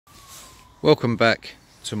Welcome back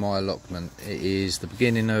to my allotment. It is the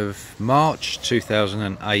beginning of March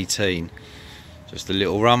 2018. Just a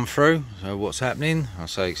little run through. So what's happening? I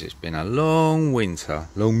say it's been a long winter,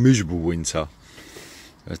 long miserable winter.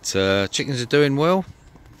 But chickens are doing well.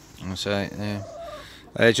 I say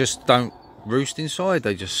they just don't roost inside.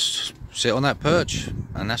 They just sit on that perch,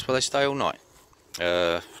 and that's where they stay all night.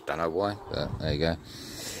 Don't know why, but there you go.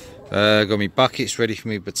 Got me buckets ready for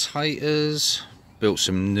me potatoes. Built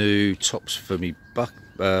some new tops for me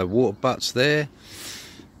water butts there.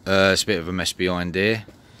 It's a bit of a mess behind here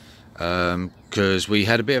because we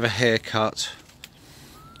had a bit of a haircut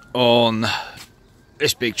on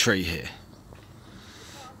this big tree here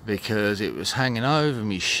because it was hanging over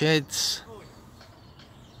me sheds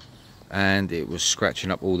and it was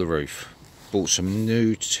scratching up all the roof. Bought some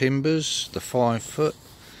new timbers, the 5 foot,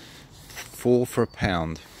 4 for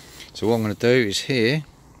 £1. So what I'm going to do is here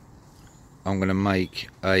I'm going to make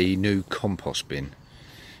a new compost bin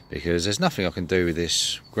because there's nothing I can do with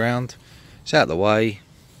this ground. It's out of the way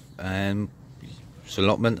and it's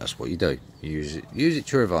allotment. That's what you do. You use it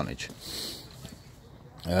to your advantage.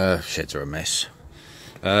 Sheds are a mess.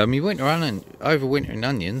 Overwintering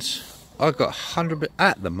onions, I've got 100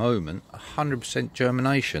 at the moment, 100%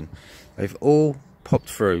 germination. They've all popped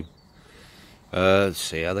through. Let's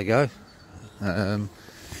see how they go. In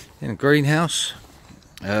a greenhouse,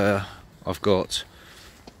 I've got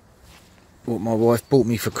what my wife bought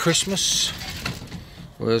me for Christmas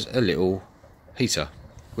was a little heater,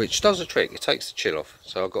 which does a trick. It takes the chill off.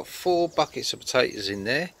 So I've got 4 buckets of potatoes in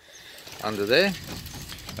there, under there.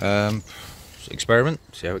 Experiment,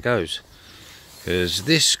 see how it goes. Because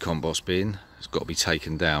this compost bin has got to be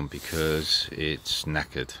taken down because it's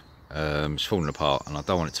knackered. It's falling apart, and I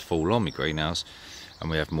don't want it to fall on my greenhouse,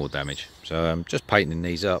 and we have more damage. So I'm just painting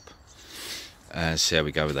these up, and see how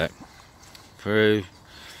we go with that. Through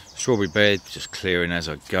strawberry bed, just clearing as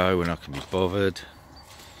I go when I can be bothered.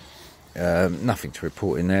 Nothing to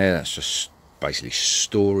report in there. That's just basically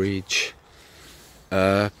storage.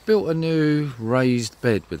 Built a new raised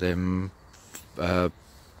bed with them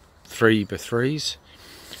 3x3s.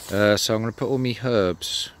 So I'm going to put all my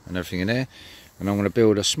herbs and everything in there, and I'm going to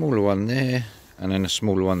build a smaller one there and then a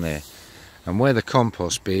smaller one there. And where the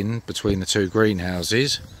compost bin between the 2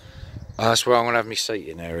 greenhouses, that's where I'm going to have my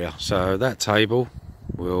seating area. So that table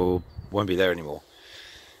won't be there anymore.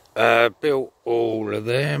 Built all of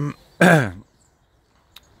them.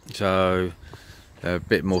 So a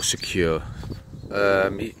bit more secure.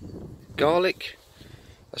 Garlic,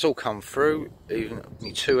 that's all come through. Even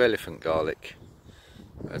me 2 elephant garlic.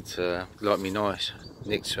 That's like me nice.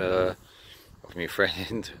 Nick's off my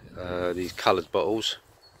friend these coloured bottles.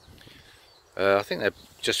 I think they're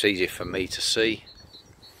just easier for me to see.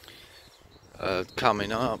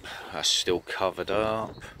 Coming up, that's still covered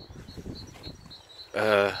up.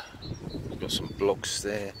 Got some blocks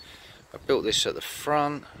there. I built this at the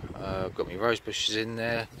front. I've got my rose bushes in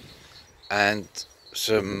there and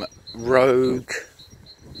some rogue.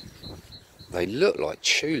 They look like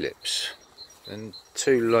tulips and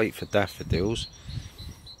too late for daffodils,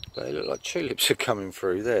 but they look like tulips are coming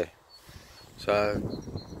through there. So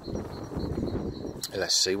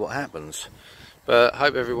let's see what happens. But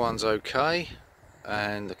hope everyone's okay,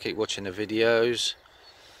 and keep watching the videos,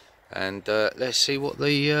 and let's see what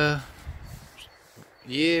the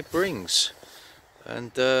year brings.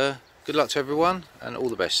 And good luck to everyone, and all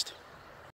the best.